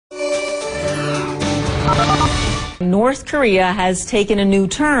North Korea has taken a new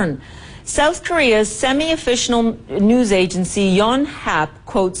turn. South Korea's semi-official news agency Yonhap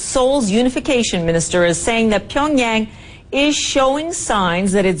quotes Seoul's unification minister as saying that Pyongyang is showing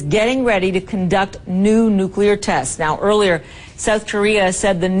signs that it's getting ready to conduct new nuclear tests. Now, earlier, South Korea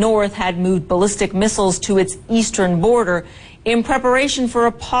said the North had moved ballistic missiles to its eastern border in preparation for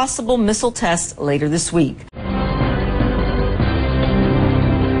a possible missile test later this week.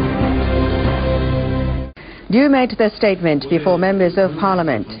 Liu made the statement before members of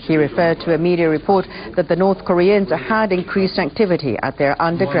parliament. He referred to a media report that the North Koreans had increased activity at their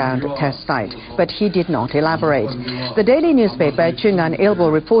underground test site, but he did not elaborate. The daily newspaper Chungan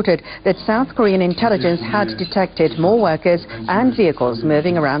Ilbo reported that South Korean intelligence had detected more workers and vehicles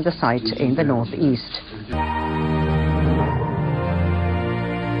moving around the site in the northeast.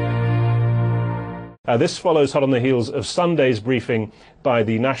 This follows hot on the heels of Sunday's briefing by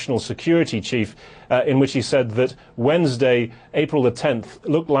the National Security Chief, in which he said that Wednesday, April the 10th,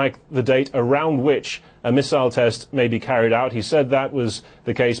 looked like the date around which a missile test may be carried out. He said that was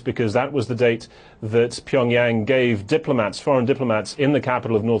the case because that was the date that Pyongyang gave diplomats, foreign diplomats, in the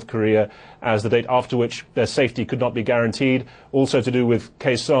capital of North Korea as the date after which their safety could not be guaranteed. Also to do with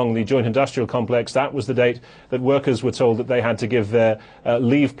Kaesong, the joint industrial complex, that was the date that workers were told that they had to give their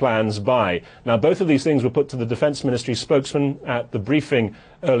leave plans by. Now, both of these things were put to the Defense Ministry spokesman at the briefing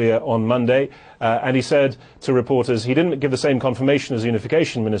earlier on Monday, and he said to reporters, he didn't give the same confirmation as the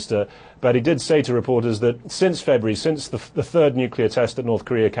Unification Minister, but he did say to reporters that since February, since the third nuclear test that North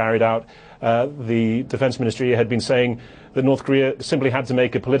Korea carried out, the Defense Ministry had been saying that North Korea simply had to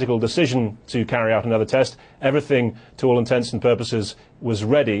make a political decision to carry out another test. Everything, to all intents and purposes, was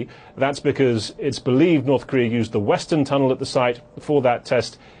ready. That's because it's believed North Korea used the western tunnel at the site for that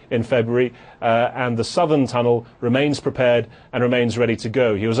test in February, and the southern tunnel remains prepared and remains ready to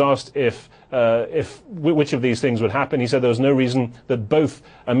go. He was asked which of these things would happen. He said there was no reason that both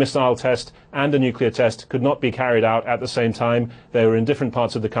a missile test and a nuclear test could not be carried out at the same time. They were in different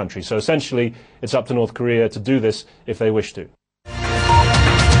parts of the country. So essentially, it's up to North Korea to do this if they wish to.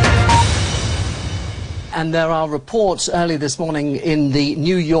 And there are reports early this morning in the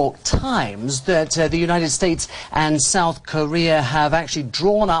New York Times that the United States and South Korea have actually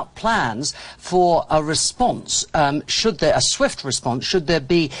drawn up plans for a response, a swift response, should there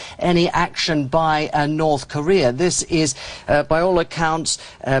be any action by North Korea. This is, by all accounts,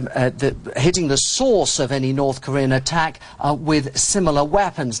 hitting the source of any North Korean attack with similar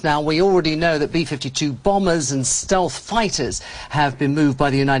weapons. Now, we already know that B-52 bombers and stealth fighters have been moved by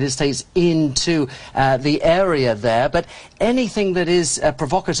the United States into the area there, but anything that is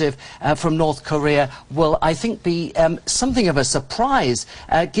provocative from North Korea will, I think, be something of a surprise,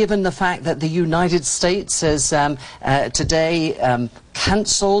 given the fact that the United States has today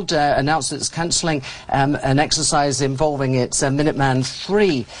announced that it's cancelling an exercise involving its Minuteman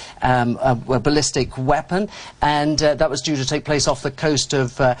III ballistic weapon, and that was due to take place off the coast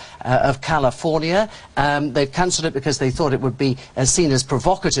of California. They've cancelled it because they thought it would be seen as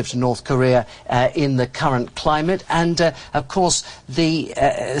provocative to North Korea in the current climate. And of course, the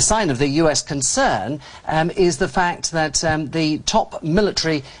sign of the US concern is the fact that the top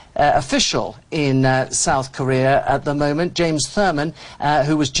military official in South Korea at the moment, James Thurman,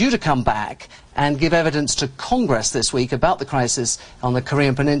 who was due to come back and give evidence to Congress this week about the crisis on the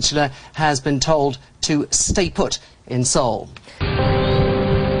Korean Peninsula, has been told to stay put in Seoul.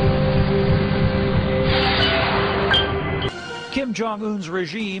 Kim Jong-un's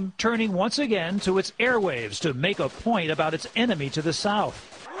regime turning once again to its airwaves to make a point about its enemy to the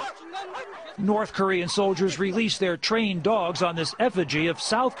south. North Korean soldiers released their trained dogs on this effigy of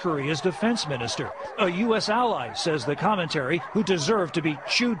South Korea's defense minister, a U.S. ally, says the commentary, who deserved to be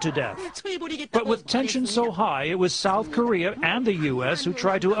chewed to death. But with tension so high, it was South Korea and the U.S. who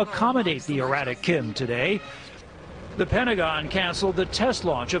tried to accommodate the erratic Kim today. The Pentagon canceled the test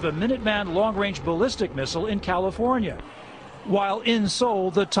launch of a Minuteman long-range ballistic missile in California. While in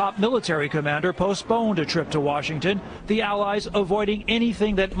Seoul, the top military commander postponed a trip to Washington, the allies avoiding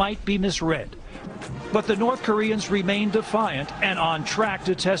anything that might be misread. But the North Koreans remain defiant and on track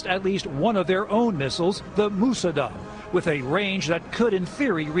to test at least one of their own missiles, the Musadam, with a range that could in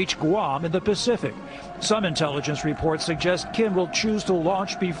theory reach Guam in the Pacific. Some intelligence reports suggest Kim will choose to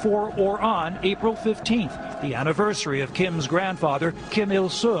launch before or on April 15th, the anniversary of Kim's grandfather, Kim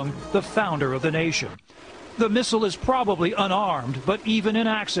Il-sung, the founder of the nation. The missile is probably unarmed, but even an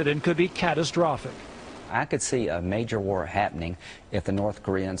accident could be catastrophic. I could see a major war happening if the North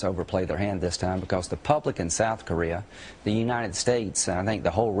Koreans overplay their hand this time, because the public in South Korea, the United States, and I think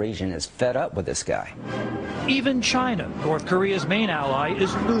the whole region is fed up with this guy. Even China, North Korea's main ally,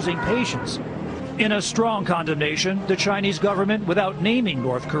 is losing patience. In a strong condemnation, the Chinese government, without naming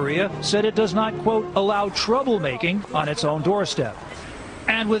North Korea, said it does not, quote, allow troublemaking on its own doorstep.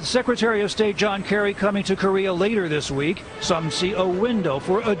 And with Secretary of State John Kerry coming to Korea later this week, some see a window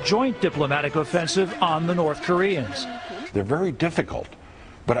for a joint diplomatic offensive on the North Koreans. They're very difficult,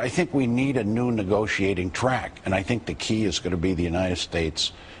 but I think we need a new negotiating track, and I think the key is going to be the United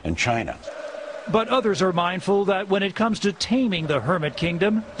States and China. But others are mindful that when it comes to taming the Hermit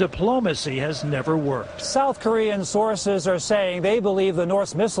Kingdom, diplomacy has never worked. South Korean sources are saying they believe the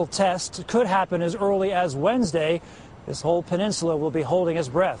North's missile test could happen as early as Wednesday. This whole peninsula will be holding its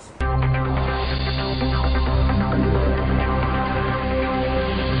breath.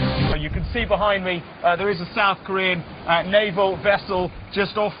 You can see behind me there is a South Korean naval vessel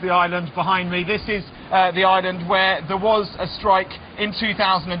just off the island behind me. This is the island where there was a strike in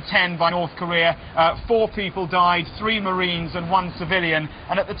 2010 by North Korea. 4 people died, 3 Marines and 1 civilian.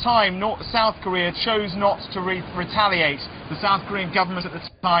 And at the time, South Korea chose not to retaliate. The South Korean government at the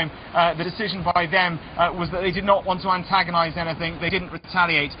time, the decision by them was that they did not want to antagonize anything. They didn't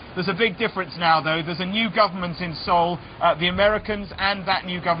retaliate. There's a big difference now, though. There's a new government in Seoul. The Americans and that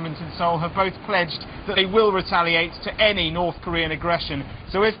new government in Seoul have both pledged that they will retaliate to any North Korean aggression.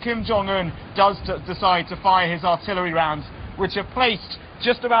 So if Kim Jong-un does decide to fire his artillery rounds, which are placed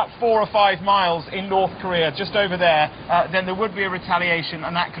just about 4 or 5 miles in North Korea, just over there, then there would be a retaliation,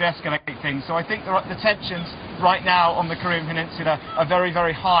 and that could escalate things. So I think the tensions right now on the Korean Peninsula are very,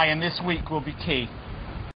 very high, and this week will be key.